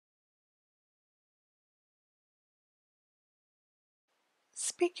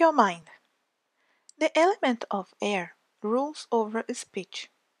Speak your mind. The element of air rules over speech,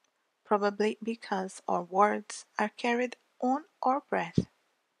 probably because our words are carried on our breath.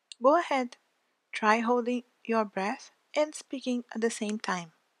 Go ahead, try holding your breath and speaking at the same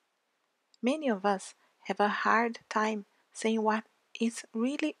time. Many of us have a hard time saying what is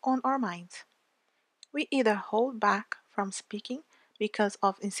really on our minds. We either hold back from speaking because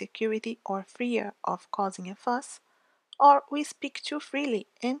of insecurity or fear of causing a fuss, or we speak too freely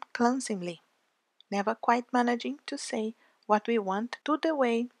and clumsily, never quite managing to say what we want to the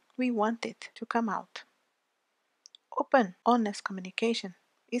way we want it to come out. Open, honest communication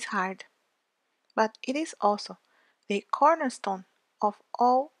is hard, but it is also the cornerstone of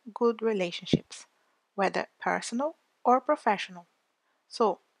all good relationships, whether personal or professional.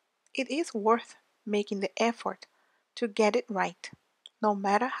 So, it is worth making the effort to get it right, no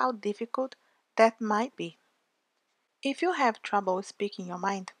matter how difficult that might be. If you have trouble speaking your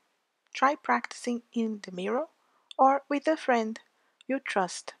mind, try practicing in the mirror or with a friend you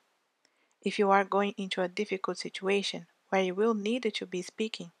trust. If you are going into a difficult situation where you will need to be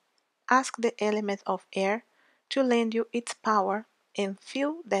speaking, ask the element of air to lend you its power and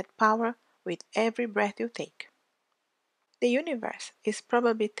feel that power with every breath you take. The universe is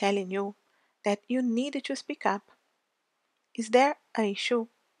probably telling you that you need to speak up. Is there an issue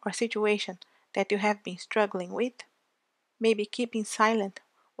or situation that you have been struggling with? Maybe keeping silent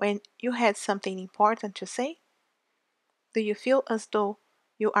when you had something important to say? Do you feel as though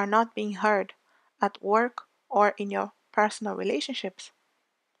you are not being heard at work or in your personal relationships?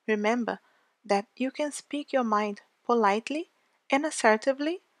 Remember that you can speak your mind politely and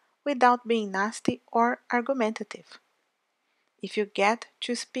assertively without being nasty or argumentative. If you get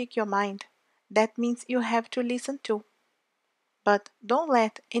to speak your mind, that means you have to listen too. But don't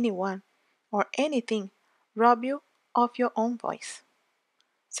let anyone or anything rob you of your own voice.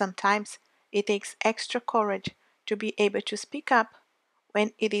 Sometimes it takes extra courage to be able to speak up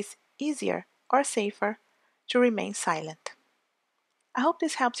when it is easier or safer to remain silent. I hope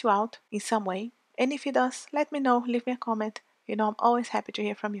this helps you out in some way, and if it does, let me know, leave me a comment. You know I'm always happy to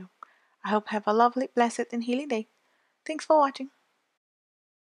hear from you. I hope you have a lovely, blessed, and healing day. Thanks for watching.